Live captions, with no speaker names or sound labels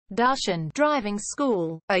Darshan Driving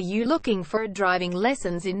School. Are you looking for driving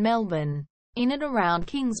lessons in Melbourne, in and around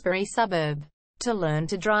Kingsbury suburb, to learn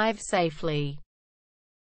to drive safely?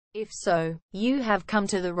 If so, you have come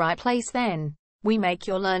to the right place then. We make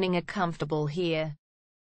your learning comfortable here.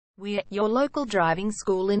 We're your local driving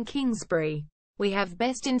school in Kingsbury. We have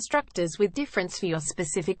best instructors with difference for your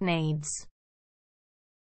specific needs.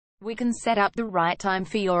 We can set up the right time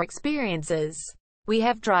for your experiences. We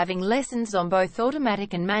have driving lessons on both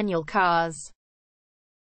automatic and manual cars.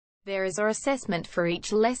 There is an assessment for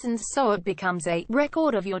each lesson, so it becomes a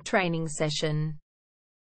record of your training session.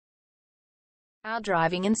 Our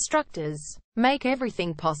driving instructors make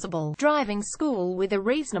everything possible. Driving school with a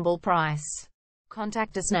reasonable price.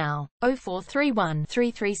 Contact us now, 0431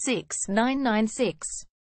 336 996.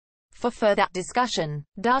 For further discussion.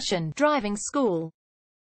 Darshan Driving School.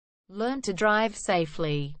 Learn to drive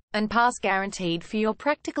safely and pass guaranteed for your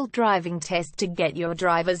practical driving test to get your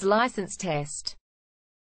driver's license test.